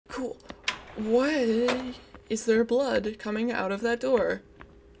Cool. Why is there blood coming out of that door?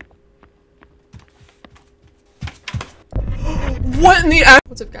 What in the act?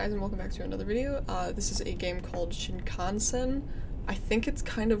 What's up, guys, and welcome back to another video. This is a game called Shinkansen. I think it's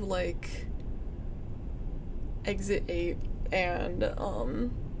kind of like Exit 8 and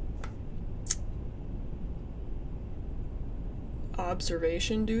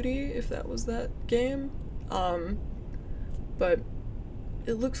Observation Duty, if that was that game. But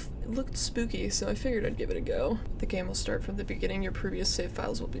it looked spooky, so I figured I'd give it a go. The game will start from the beginning. Your previous save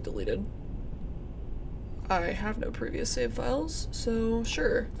files will be deleted. I have no previous save files, so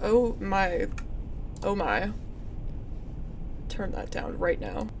sure. Oh my. Oh my. Turn that down right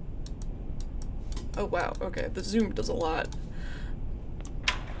now. Oh wow, okay, the zoom does a lot.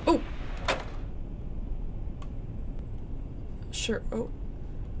 Oh! Sure, oh.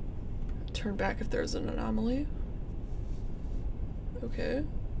 Turn back if there's an anomaly. Okay.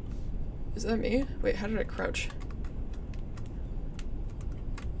 Is that me? Wait, how did I crouch?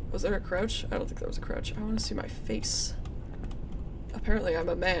 Was there a crouch? I don't think there was a crouch. I want to see my face. Apparently I'm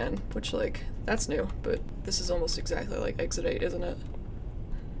a man, which, like, that's new, but this is almost exactly like Exit 8, isn't it?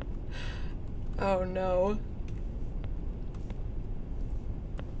 Oh no.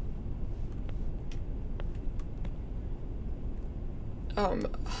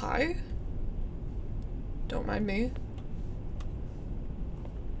 Hi? Don't mind me.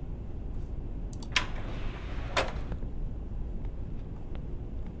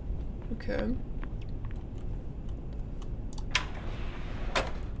 Okay.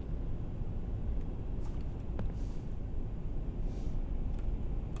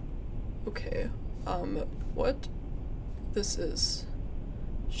 Okay. What? This is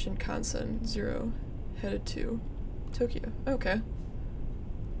Shinkansen 0 headed to Tokyo. Okay.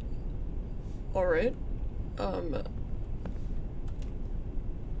 Alright.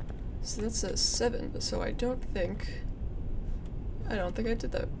 So that says 7, so I don't think I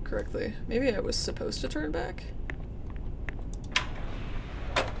did that correctly. Maybe I was supposed to turn back?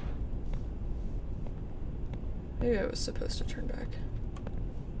 Maybe I was supposed to turn back.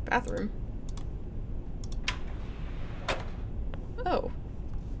 Bathroom. Oh.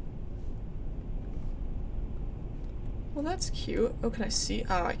 Well, that's cute. Oh, can I see?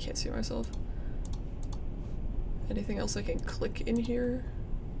 Ah, I can't see myself. Anything else I can click in here?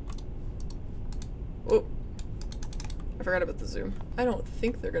 Oh. I forgot about the zoom. I don't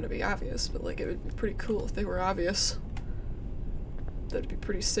think they're gonna be obvious, but like it would be pretty cool if they were obvious. That'd be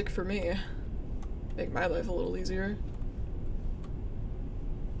pretty sick for me. Make my life a little easier.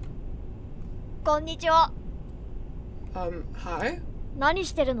 Konnichiwa. Hi? 何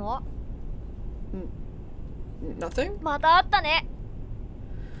してるの? Nothing? また会ったね.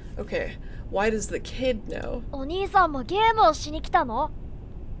 Okay, why does the kid know? お兄さんもゲームをしに来たの?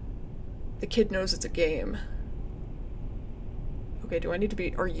 The kid knows it's a game. Okay, do I need to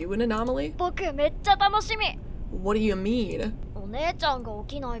be— are you an anomaly? 僕めっちゃ楽しみ. What do you mean? お姉ちゃんが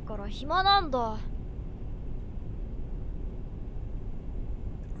起きないから暇なんだ.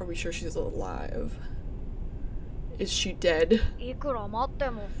 Are we sure she's alive? Is she dead? いくら待って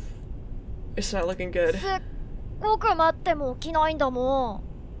も. It's not looking good. すっごく待っても起きないんだも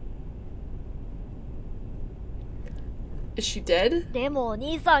ん. Is she dead? でもお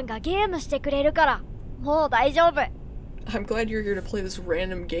兄さんがゲームしてくれるからもう大丈夫. I'm glad you're here to play this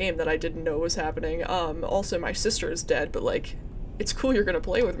random game that I didn't know was happening. Also my sister is dead, but like, it's cool you're gonna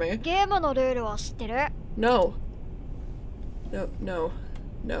play with me. ゲームのルールは知ってる? No. No.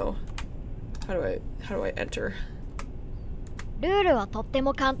 How do I enter? ルールはとって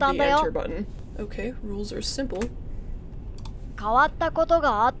も簡単 The だよ. enter button. Okay, rules are simple. 変わったこと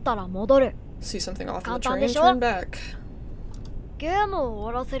があったら戻る. See something off in the 簡単 train, でしょ? turn back. ゲームを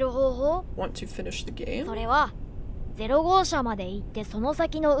終わらせる方法? Want to finish the game? それは0号車まで行ってその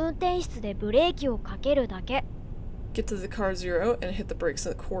先の運転室でブレーキをかけるだけ. Get to the car 0 and hit the brakes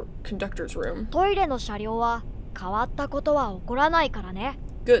in the conductor's room. トイレの車両は変わったことは起こらないからね.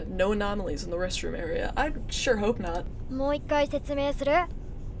 Good, no anomalies in the restroom area. I sure hope not. もう一回説明する?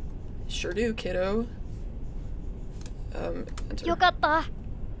 Sure do, kiddo. Enter. よかった.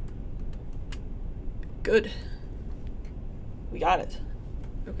 Good. We got it.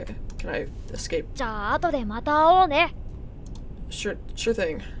 Okay, can I escape? じゃあ後でまた会おうね. Sure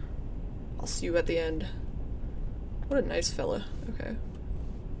thing. I'll see you at the end. What a nice fella. Okay.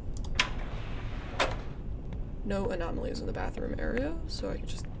 No anomalies in the bathroom area, so I can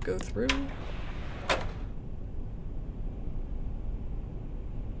just go through.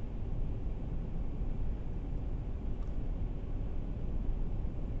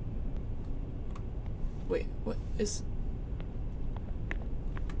 Wait, what is...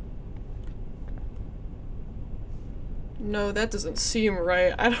 No, that doesn't seem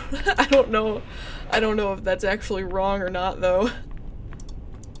right. I don't know. I don't know if that's actually wrong or not, though.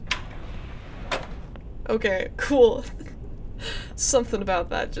 Okay, cool. Something about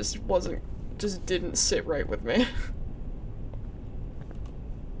that just didn't sit right with me.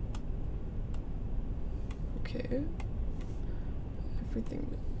 Okay.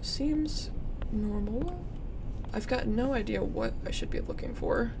 Everything seems normal. I've got no idea what I should be looking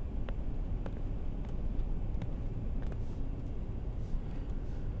for.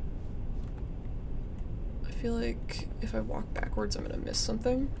 I feel like if I walk backwards, I'm gonna miss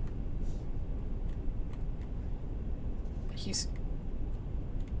something. He's...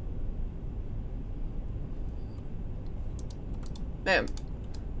 Ma'am.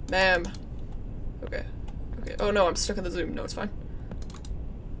 Ma'am. Okay. Okay. Oh no, I'm stuck in the zoom. No, it's fine.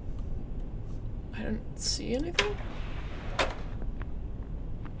 I don't see anything?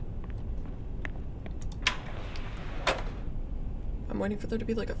 I'm waiting for there to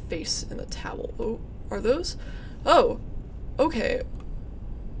be like a face in the towel. Oh, are those? Oh, okay.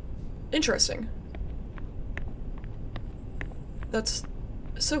 Interesting. That's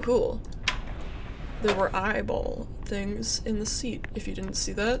so cool. There were eyeball things in the seat, if you didn't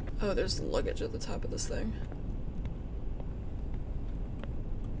see that. Oh, there's luggage at the top of this thing.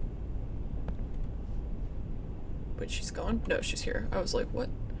 Wait, she's gone? No, she's here. I was like, what?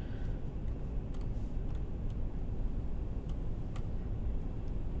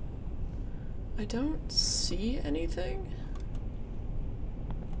 I don't see anything.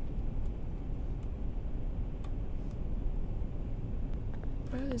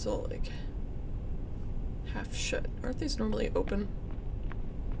 Why are these all like half shut? Aren't these normally open?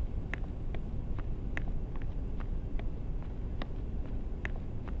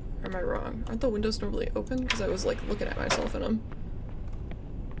 Or am I wrong? Aren't the windows normally open? Because I was like looking at myself in them.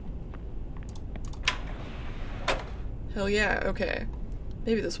 Hell yeah, okay.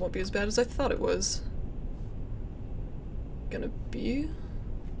 Maybe this won't be as bad as I thought it was gonna be.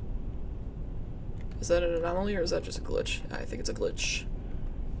 Is that an anomaly or is that just a glitch? I think it's a glitch.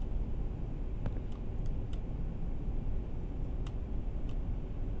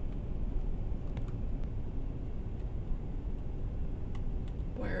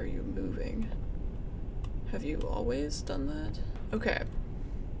 Why are you moving? Have you always done that? Okay.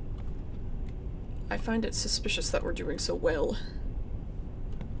 I find it suspicious that we're doing so well.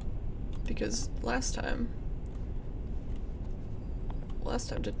 Because last time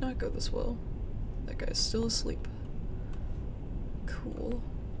did not go this well. That guy's still asleep. Cool.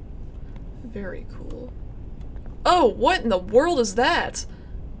 Very cool. Oh, what in the world is that?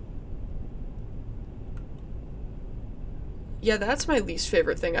 Yeah, that's my least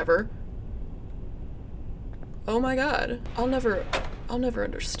favorite thing ever. Oh my god. I'll never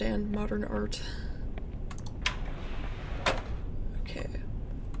understand modern art. Okay.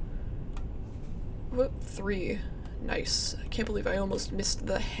 What? 3. Nice. I can't believe I almost missed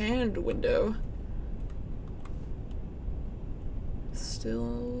the hand window.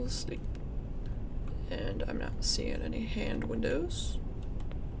 Still asleep. And I'm not seeing any hand windows,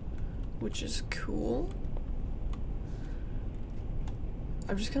 which is cool.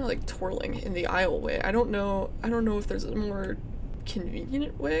 I'm just kind of like twirling in the aisleway. I don't know if there's a more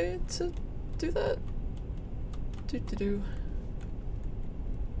convenient way to do that.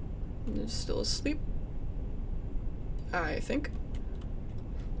 I'm still asleep, I think.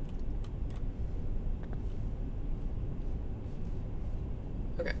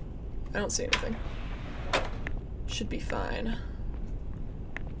 Okay, I don't see anything. Should be fine.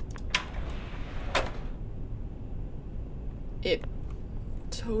 It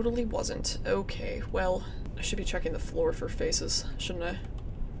totally wasn't. Okay, well, I should be checking the floor for faces, shouldn't I?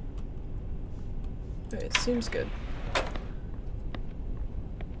 Okay, it seems good.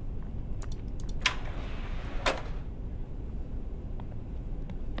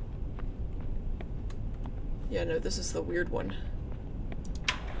 Yeah, no, this is the weird one.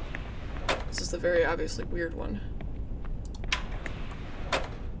 This is the very obviously weird one.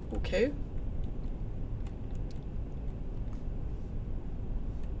 Okay.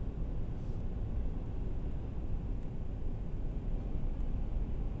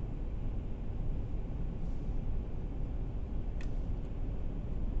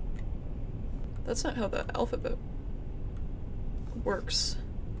 That's not how the alphabet works.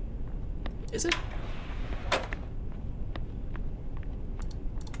 Is it?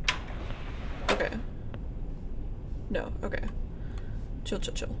 Okay. No, okay. Chill,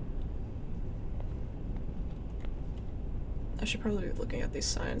 chill, chill. I should probably be looking at these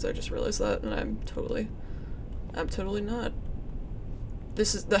signs. I just realized that, and I'm totally not.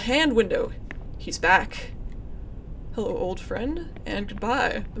 This is the hand window. He's back. Hello, old friend, and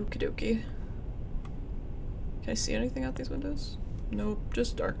goodbye. Okie dokie. Can I see anything out these windows? Nope,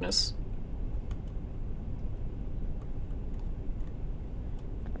 just darkness.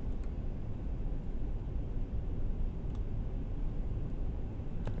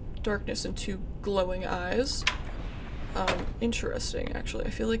 Darkness and two glowing eyes. Interesting, actually. I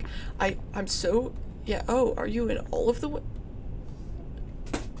feel like I'm so... Yeah, oh, are you in all of the...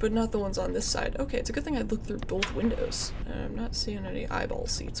 But not the ones on this side. Okay, it's a good thing I looked through both windows. And I'm not seeing any eyeball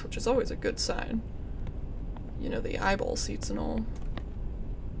seats, which is always a good sign. You know, the eyeball seats and all.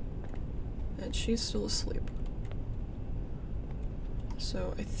 And she's still asleep.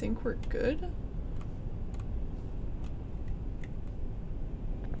 So I think we're good.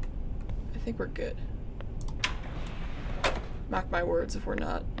 I think we're good. Mark my words if we're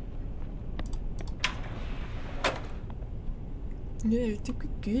not. Yeah, I think we're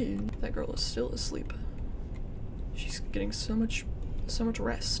good. That girl is still asleep. She's getting so much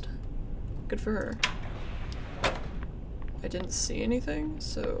rest. Good for her. I didn't see anything,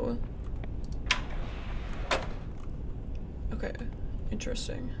 so... Okay,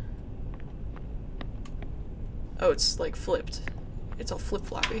 interesting. Oh, it's like flipped. It's all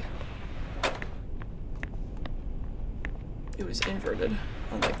flip-floppy. It was inverted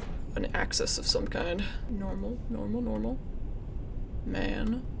on like an axis of some kind. Normal, normal, normal.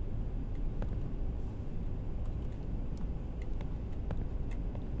 Man.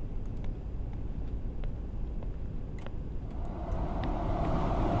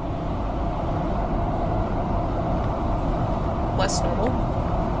 Less normal.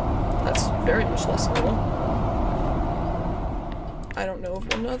 That's very much less normal. I don't know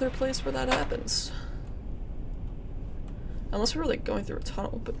of one other place where that happens. Unless we're like going through a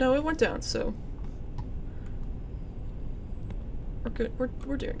tunnel, but no, it went down, so we're good.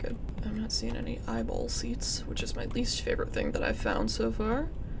 We're doing good. I'm not seeing any eyeball seats, which is my least favorite thing that I've found so far.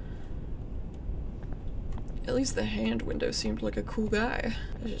 At least the hand window seemed like a cool guy.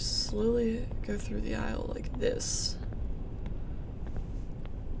 I just slowly go through the aisle like this.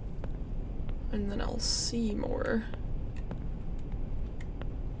 And then I'll see more.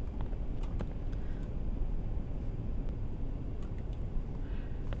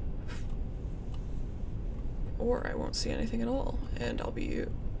 Or I won't see anything at all, and I'll be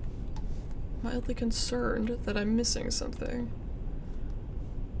mildly concerned that I'm missing something.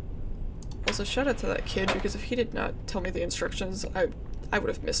 Also, shout out to that kid, because if he did not tell me the instructions, I would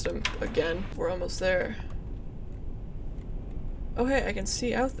have missed him again. We're almost there. Oh hey, I can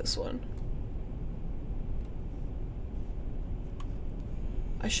see out this one.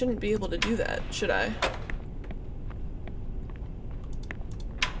 I shouldn't be able to do that, should I?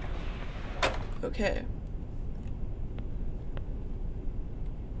 Okay.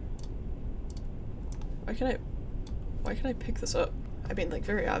 Why can I pick this up? I mean, like,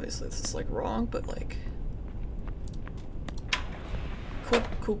 very obviously this is, like, wrong, but, like...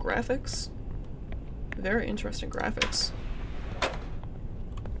 Cool graphics. Very interesting graphics.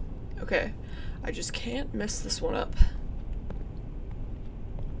 Okay. I just can't mess this one up.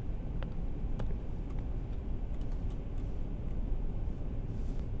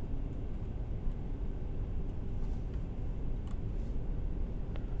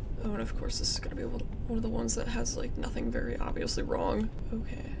 Oh, and of course this is gonna be one of the ones that has, like, nothing very obviously wrong.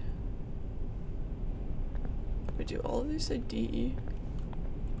 Okay. We do all of these say DE?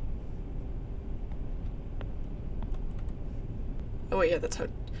 Oh wait, yeah, that's how...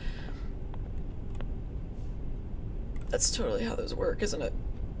 That's totally how those work, isn't it?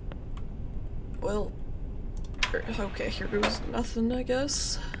 Well... Okay, here goes nothing, I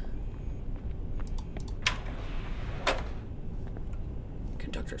guess.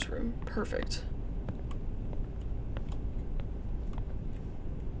 Conductor's room. Perfect.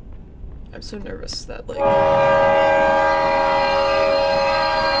 I'm so nervous that, like...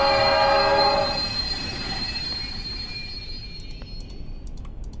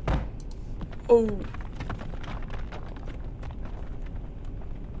 Oh.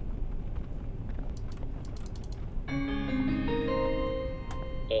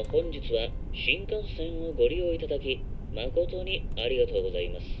本日は新幹線をご利用いただき誠にありがとうござい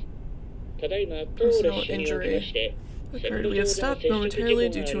ます。ただいま当列車におきまして、線路上での接触事故が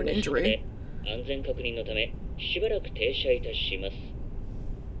ありましたので、安全確認のためしばらく停車いたします。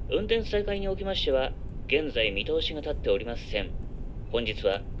運転再開におきましては、現在見通しが立っておりません。本日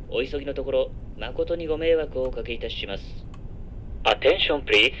はお急ぎのところ誠にご迷惑をおかけいたします。Attention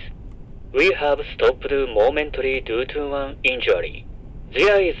please. We have stopped momentary due to one injury.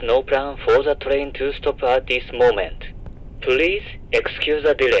 There is no plan for the train to stop at this moment. Please excuse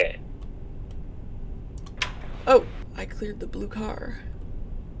the delay. Oh, I cleared the blue car.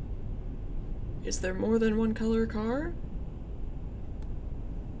 Is there more than one color car?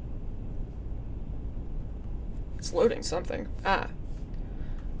 It's loading something. Ah.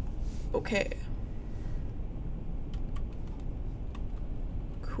 Okay.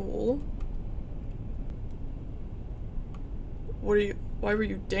 Cool. Why were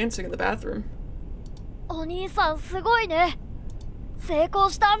you dancing in the bathroom? お兄さんすごいね。成功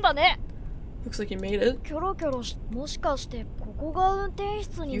したんだね。 Looks like you made it. キョロキョロし、もしかしてここが運転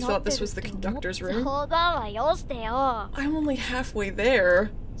室に You な thought ってる this was the って思っ conductor's room? 冗談はよしてよ。 I'm only halfway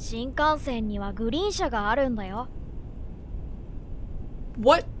there. 新幹線にはグリーン車があるんだよ。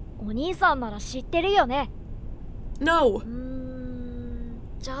 What? お兄さんなら知ってるよね。 No.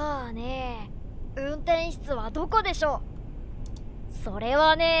 じゃあね、運転室はどこでしょう。それ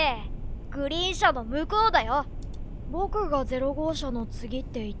はね、グリーン車の向こうだよ。僕が0号車の次っ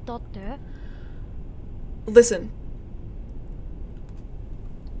て言ったって。 Listen.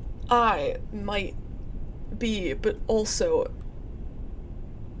 I might be, but also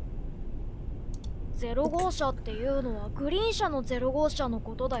 0号車っていうのはグリーン車の0号車の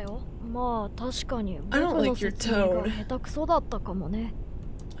ことだよ。まあ確かに僕 I don't の like your 説明が tone. 下手くそだったかもね。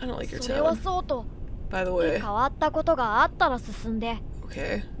 I don't like your それは tone. そうと、 By the way. 変わったことがあったら進んで、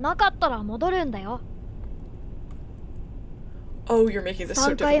 Okay. なかったら戻るんだよ。 Oh, you're making this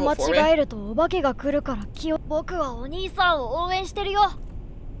so 3回間 difficult for 違 me. えるとお化けが来るから気を。僕はお兄さんを応援してるよ。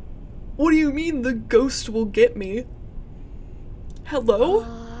 What do you mean the ghost will get me? Hello?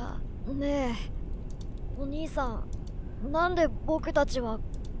 ねえ、お兄さん、なんで僕たちは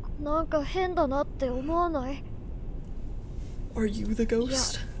なんか変だなって思わない？ Are you the いや、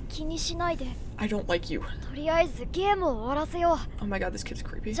 ghost? 気にしないで。 I don't like you. とりあえずゲームを終わらせよ Oh my god, this kid's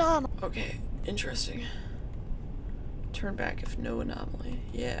creepy. う。じゃあ、 Okay, interesting. Turn back if no anomaly.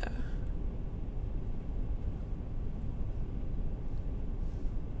 Yeah.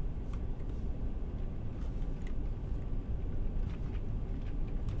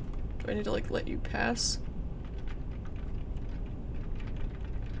 Do I need to like let you pass?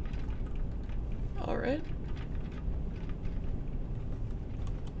 Alright.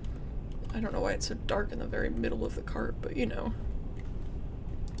 I don't know why it's so dark in the very middle of the cart, but you know.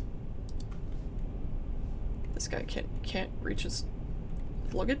 This guy can't reach his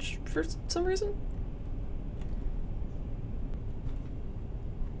luggage for some reason.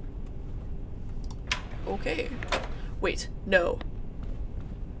 Okay. Wait, no.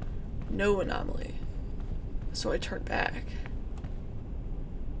 No anomaly. So I turn back.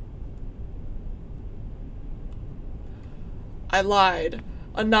 I lied.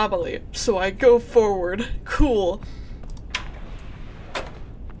 Anomaly. So I go forward. Cool.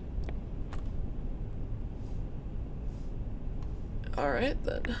 Alright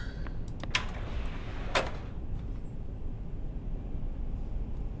then.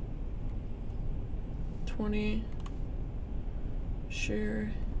 $20. Sure.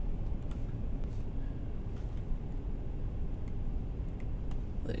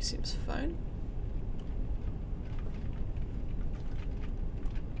 Lady seems fine.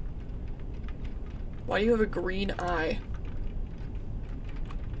 Why do you have a green eye?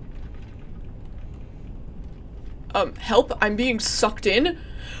 Help! I'm being sucked in!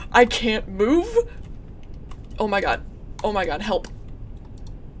 I can't move! Oh my god. Oh my god, help.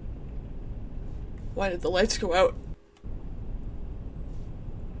 Why did the lights go out?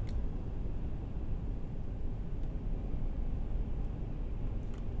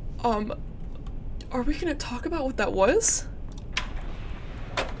 Are we gonna talk about what that was?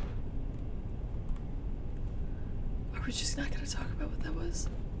 Are we just not gonna talk about what that was?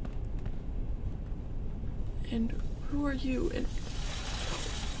 And who are you? And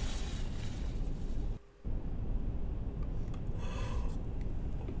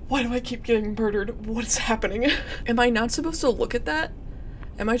why do I keep getting murdered? What's happening? Am I not supposed to look at that?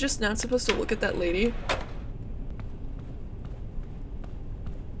 Am I just not supposed to look at that lady?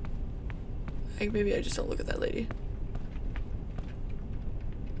 Maybe I just don't look at that lady.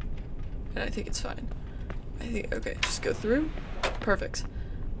 And I think it's fine. I think, okay, just go through. Perfect.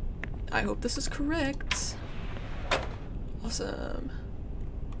 I hope this is correct. Awesome.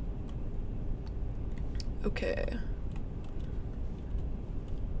 Okay.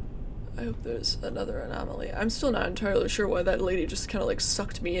 I hope there's another anomaly. I'm still not entirely sure why that lady just kind of like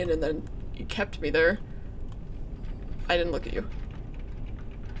sucked me in and then kept me there. I didn't look at you.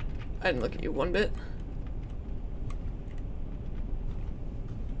 I didn't look at you one bit.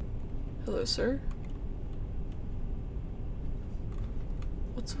 Hello, sir.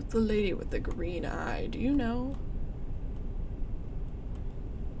 What's with the lady with the green eye? Do you know?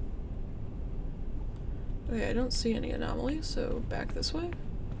 Okay, I don't see any anomaly, so back this way.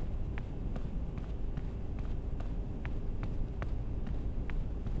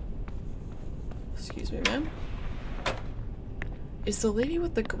 Excuse me, ma'am. Is the lady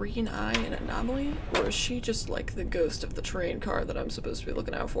with the green eye an anomaly, or is she just like the ghost of the train car that I'm supposed to be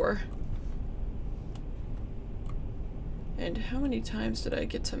looking out for? And how many times did I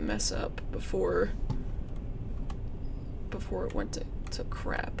get to mess up before it went to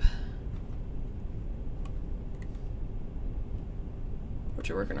crap? What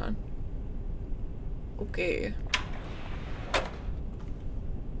you working on? Okay.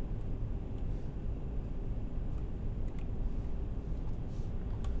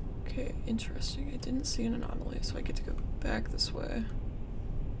 Okay, interesting. I didn't see an anomaly, so I get to go back this way.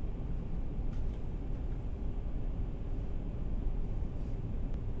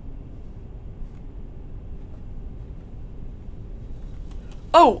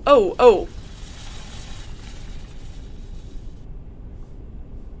 Oh, oh, oh!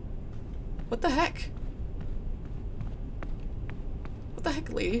 What the heck? What the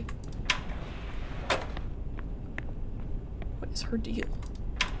heck, lady? What is her deal?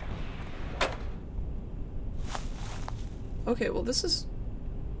 Okay, well this is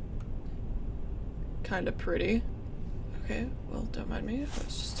kind of pretty. Okay, well don't mind me. I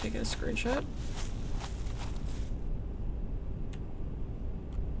was just taking a screenshot.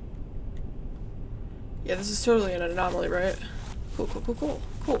 Yeah, this is totally an anomaly, right? Cool, cool, cool, cool.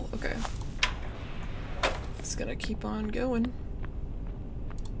 Cool, okay. It's gonna keep on going.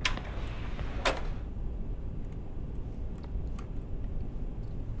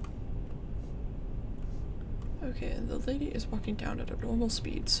 Okay, the lady is walking down at a normal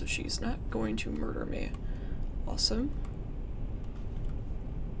speed, so she's not going to murder me. Awesome.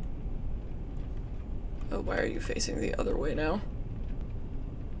 Oh, why are you facing the other way now?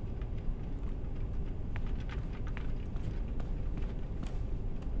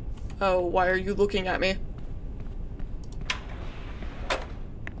 Oh, why are you looking at me?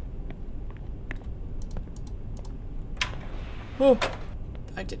 Oh,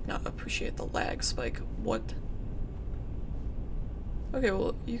 I did not appreciate the lag spike. What? Okay,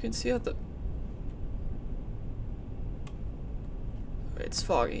 well, you can see out the... It's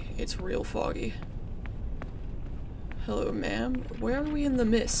foggy. It's real foggy. Hello, ma'am. Where are we in the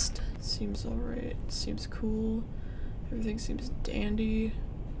mist? Seems alright. Seems cool. Everything seems dandy.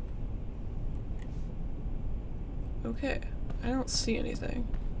 Okay. I don't see anything.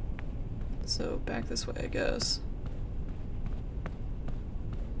 So, back this way, I guess.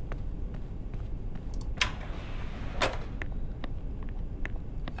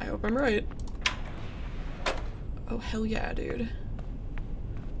 I hope I'm right. Oh, hell yeah, dude.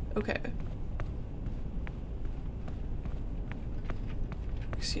 Okay.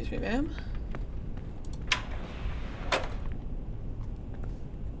 Excuse me, ma'am.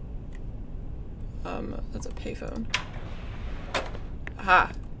 That's a payphone.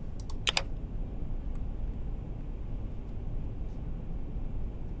 Aha!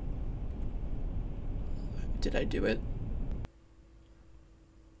 Did I do it?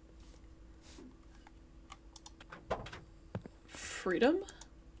 Freedom?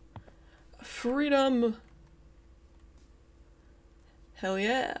 Freedom! Hell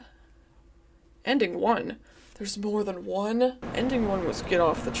yeah. Ending 1. There's more than one? Ending 1 was get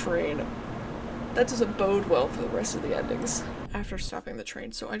off the train. That doesn't bode well for the rest of the endings. After stopping the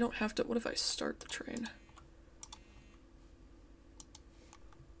train, so I don't have to— what if I start the train?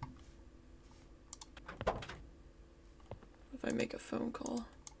 What if I make a phone call?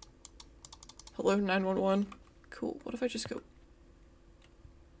 Hello, 911? Cool. What if I just go—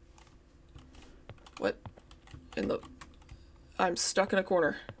 what? In the— I'm stuck in a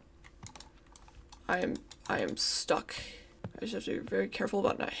corner. I am stuck. I just have to be very careful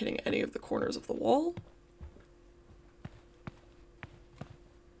about not hitting any of the corners of the wall.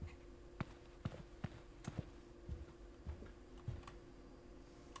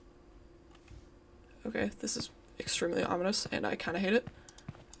 Okay, this is extremely ominous, and I kind of hate it.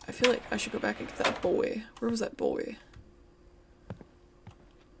 I feel like I should go back and get that boy. Where was that boy?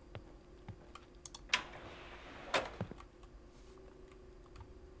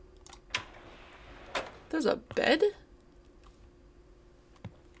 There's a bed?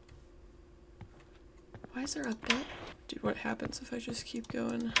 Why is there a bed? Dude, what happens if I just keep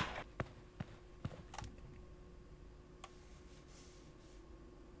going?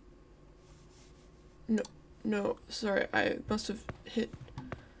 No, no, sorry, I must have hit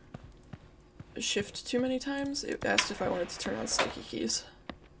shift too many times. It asked if I wanted to turn on sticky keys.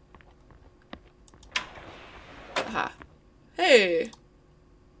 Aha. Hey!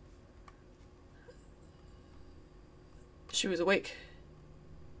 She was awake.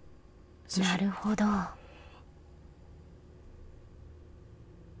 So なるほど。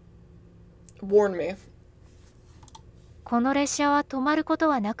 warn me. この列車は止まること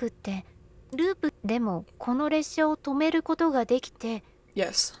はなくって、ループでもこの列車を止めることができて、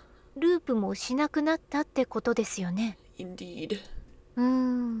 Yes. ループもしなくなったってことですよね。 Indeed.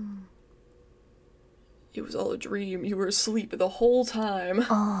 It was all a dream. You were asleep the whole time.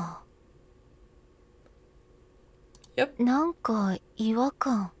 ああ。 Yep. なんか違和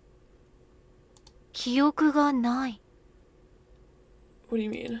感。記憶がない。 What do you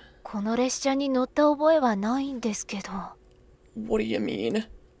mean? この列車に乗った覚えはないんですけど。 What do you mean?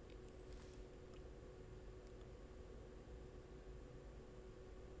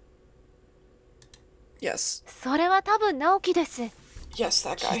 Yes. それは多分直樹です。 Yes,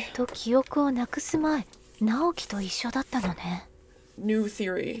 that き guy. っと記憶をなくす前、直樹と一緒だったのね。 New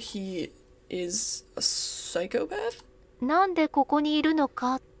theory. He is a psychopath? なんでここにいるの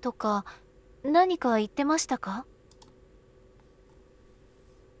かとか、何か言ってましたか？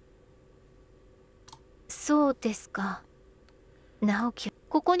そうですか。直樹、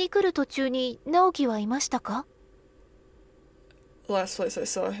ここに来る途中に直樹はいましたか？ The last place I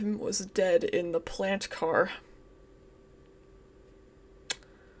saw him was dead in the plant car.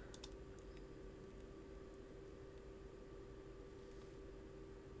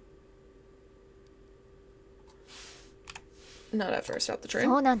 Not after I stopped the そ train.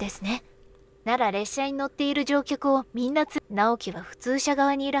 うなんですね。なら列車に乗っている乗客をみんな直樹は普通車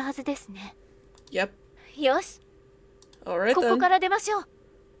側にいるはずですね。 Yep. よし、 Alright ここ then. から出ましょう。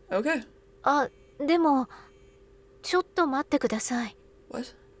 Okay. あ、でも、ちょっと待ってください。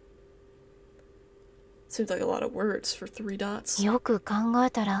 What? Seems like a lot of words for 3 dots. よく考え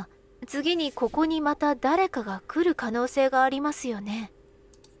たら、次にここにまた誰かが来る可能性がありますよね。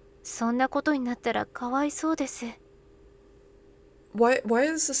そんなことになったらかわいそうです。 Why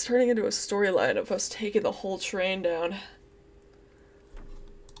is this turning into a storyline of us taking the whole train down?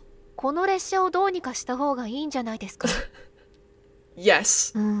 この列車をどうにかした方がいいんじゃないですか。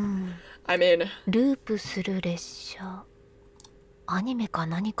 Yes. I'm in. ループする列車。アニメか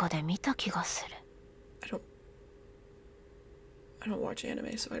何かで見た気がする。 I don't watch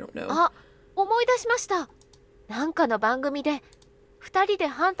anime, so I don't know. あ、思い出しました。なんかの番組で2人で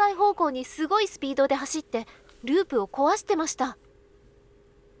反対方向にすごいスピードで走ってループを壊してました。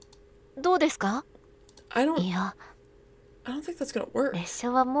どうですか？ I don't いや、 think that's gonna work. 列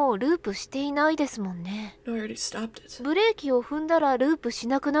車はもうループしていないですもんね。 No, I already stopped it. ブレーキを踏んだらループし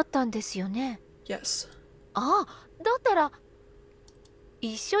なくなったんですよね。 Yes. ああ、だったら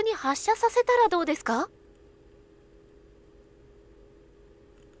一緒に発車させたらどうですか？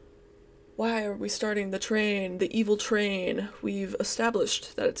 Why are we starting the train, the evil train? We've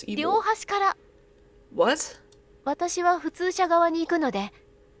established that it's 両 evil. 端から。 What? 私は普通車側に行くので、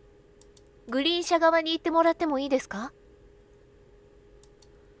グリーン車側に行ってもらってもいいですか？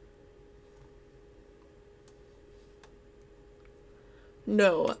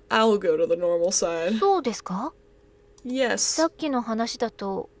 No, I'll go to the normal side. そうですか？ Yes. さっきの話だ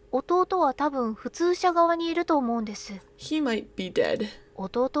と弟は多分普通車側にいると思うんです。 He might be dead.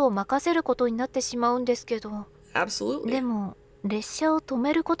 弟を任せることになってしまうんですけど。 Absolutely. でも列車を止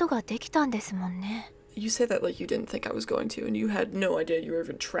めることができたんですもんね。 You say that like you didn't think I was going to, and you had no idea you were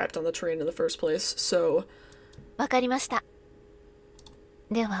even trapped on the train in the first place, so... わかりました。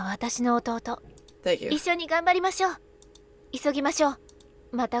では私の弟、 Thank you. 一緒に頑張りましょう。急ぎましょう。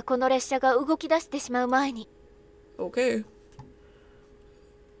またこの列車が動き出してしまう前に。 Okay.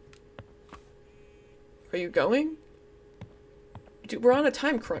 Are you going? Dude, we're on a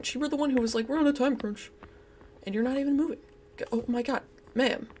time crunch. You were the one who was like, we're on a time crunch. And you're not even moving. Oh my god,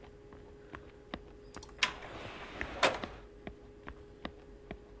 ma'am.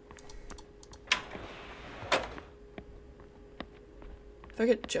 If I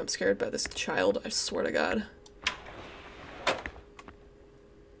get jump scared by this child, I swear to god.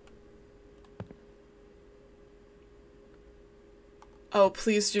 Oh,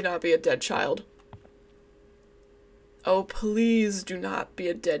 please do not be a dead child. Oh, please do not be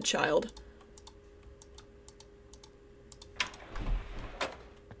a dead child.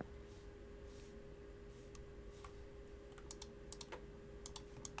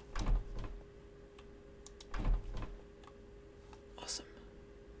 Awesome.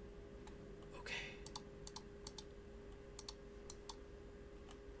 Okay.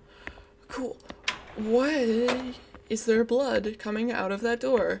 Cool. Why is there blood coming out of that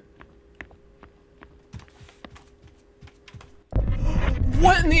door?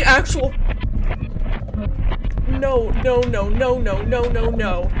 What in the actual... No, no, no, no, no, no, no,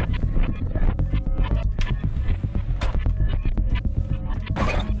 no.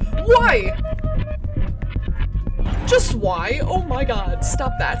 Why? Just why? Oh my god,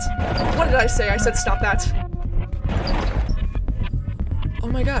 stop that. What did I say? I said stop that. Oh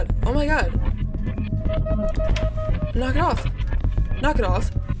my god, oh my god. Knock it off. Knock it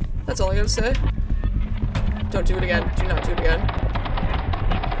off. That's all I gotta say. Don't do it again. Do not do it again.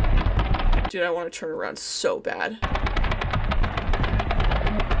 Dude, I want to turn around so bad.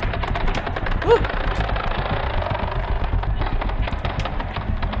 Woo!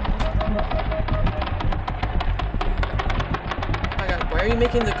 My god, why are you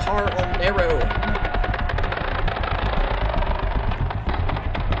making the car all narrow?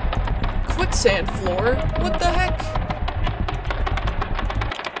 Quicksand floor? What the heck?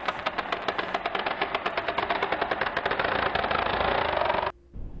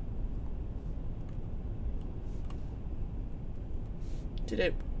 Did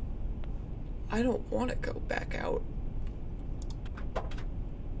it... I don't want to go back out.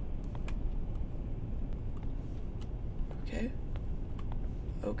 Okay.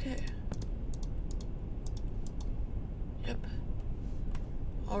 Okay. Yep.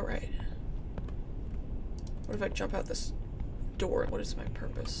 Alright. What if I jump out this door? What is my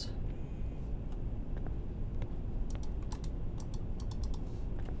purpose?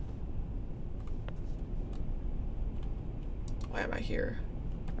 Why am I here?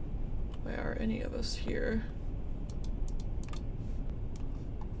 Why are any of us here?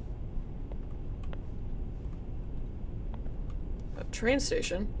 A train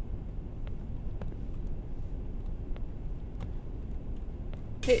station?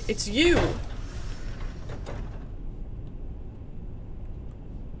 Hey, it's you!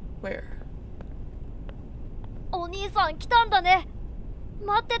 Where? お兄さん来たんだね。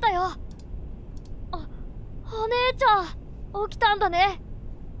待ってたよ。お姉ちゃん起きたんだね。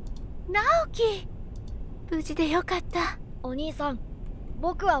直樹、無事でよかった。お兄さん、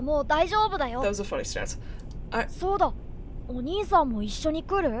僕はもう大丈夫だよ。 That was a funny stance. そうだ、お兄さんも一緒に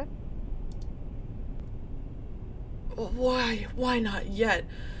来る？ Why? Why not yet?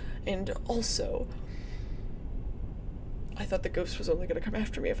 And also, I thought the ghost was only gonna come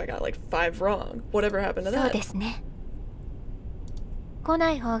after me if I got like 5 wrong. Whatever happened to that? そうですね。来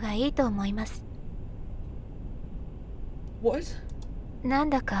ない方がいいと思います。What? なん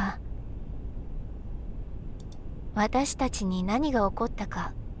だか私たちに何が起こった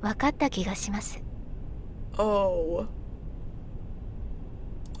か分かった気がします。Oh.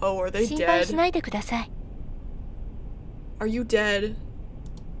 Oh, are they 心配し dead? ないでください。 Are you dead?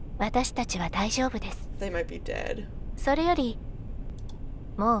 私たちは大丈夫です。 They might be dead. それより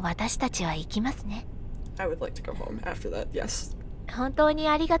もう私たちは行きますね。 I would like to go home after that, yes. 本当に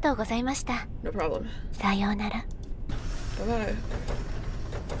ありがとうございました。 No problem. さようなら。 Bye-bye.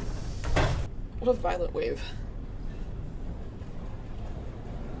 What a violent wave.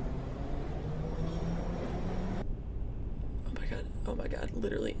 Oh my god. Oh my god.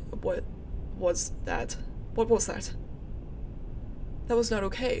 Literally. What was that? What was that? That was not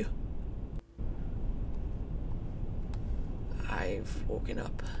okay. I've woken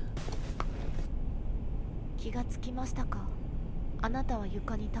up. 気がつきましたか？あなたは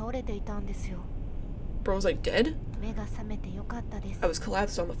床に倒れていたんですよ。 Bro, was I dead? 目が覚めてよかったです。 I was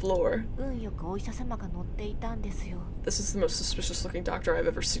collapsed on the floor. 運よくお医者様が乗っていたんですよ。 This is the most suspicious looking doctor I've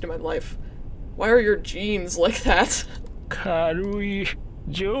ever seen in my life. Why are your jeans like that? 軽い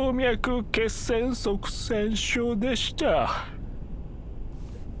静脈血栓塞栓症でした。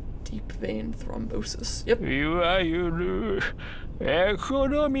 Deep vein thrombosis. Yep. いわゆるエコ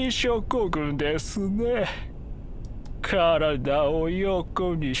ノミー症候群ですね。体を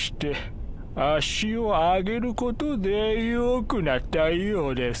横にして足を上げることで良くなったよ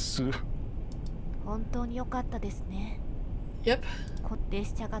うです。本当に良かったですね。 Yep.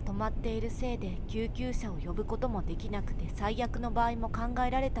 列車が止まっているせいで救急車を呼ぶこともできなくて最悪の場合も考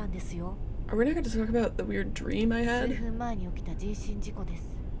えられたんですよ。 Are we not going to talk about the weird dream I 数 had? 分前に起きた人身事故です。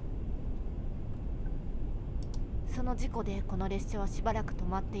その事故でこの列車はしばらく止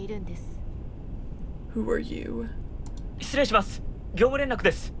まっているんです。 Who are you? 失礼します。業務連絡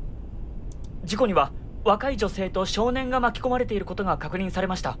です。事故には若い女性と少年が巻き込まれていることが確認され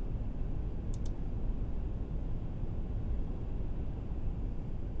ました。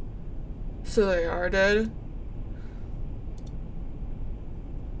 So they are dead?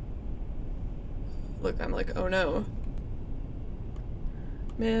 Look, I'm like, oh no.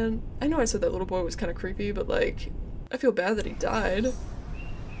 Man, I know I said that little boy was kind of creepy, but like, I feel bad that he died.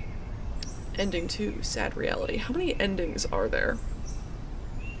 Ending 2, sad reality. How many endings are there?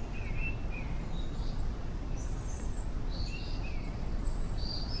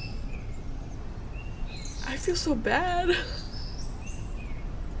 I feel so bad.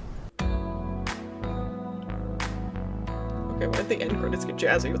 the end credits get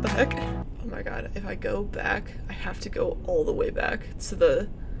jazzy, what the heck? Oh my god, if I go back, I have to go all the way back to the...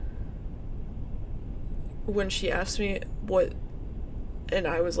 when she asked me what... and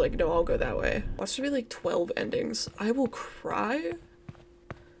I was like, no, I'll go that way. Watch there be like 12 endings. I will cry?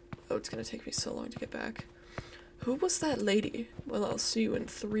 Oh, it's gonna take me so long to get back. Who was that lady? Well, I'll see you in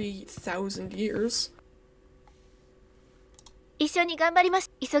 3,000 years. 一緒に頑張ります。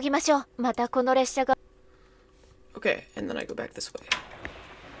急ぎましょう。またこの列車が。Okay, and then I go back this way.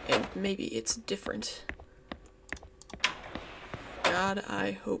 And maybe it's different. God,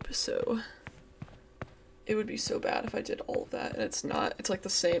 I hope so. It would be so bad if I did all of that, and it's not. It's like the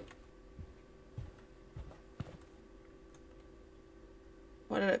same.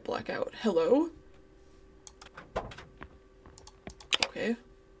 Why did I black out? Hello? Okay.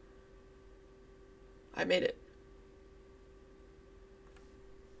 I made it.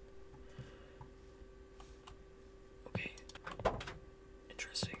 Okay.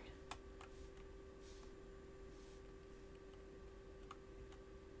 Interesting.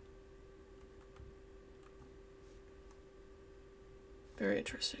 Very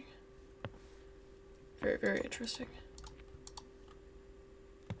interesting. Very, very interesting.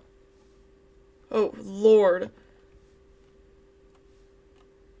 Oh, Lord.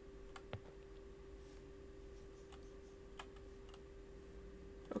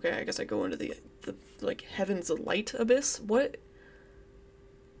 Okay, I guess I go into the like, Heaven's Light Abyss? What?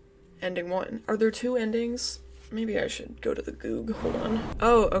 Ending 1. Are there 2 endings? Maybe I should go to the Goog. Hold on.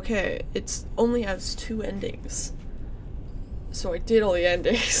 Oh, okay. It's only has 2 endings. So I did all the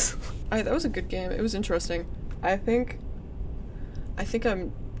endings. That was a good game. It was interesting. I think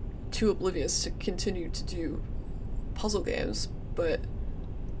I'm too oblivious to continue to do puzzle games, but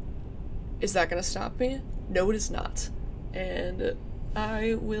is that gonna stop me? No, it is not. And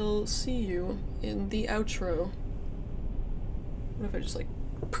I will see you in the outro. What if I just like,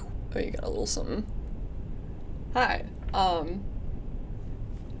 oh, you got a little something. Hi,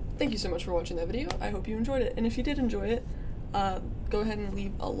 thank you so much for watching that video. I hope you enjoyed it, and if you did enjoy it, go ahead and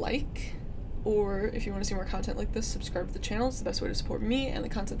leave a like, or if you want to see more content like this, subscribe to the channel. It's the best way to support me and the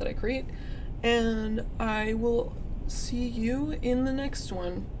content that I create, and I will see you in the next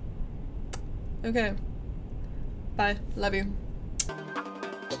one. Okay, bye, love you.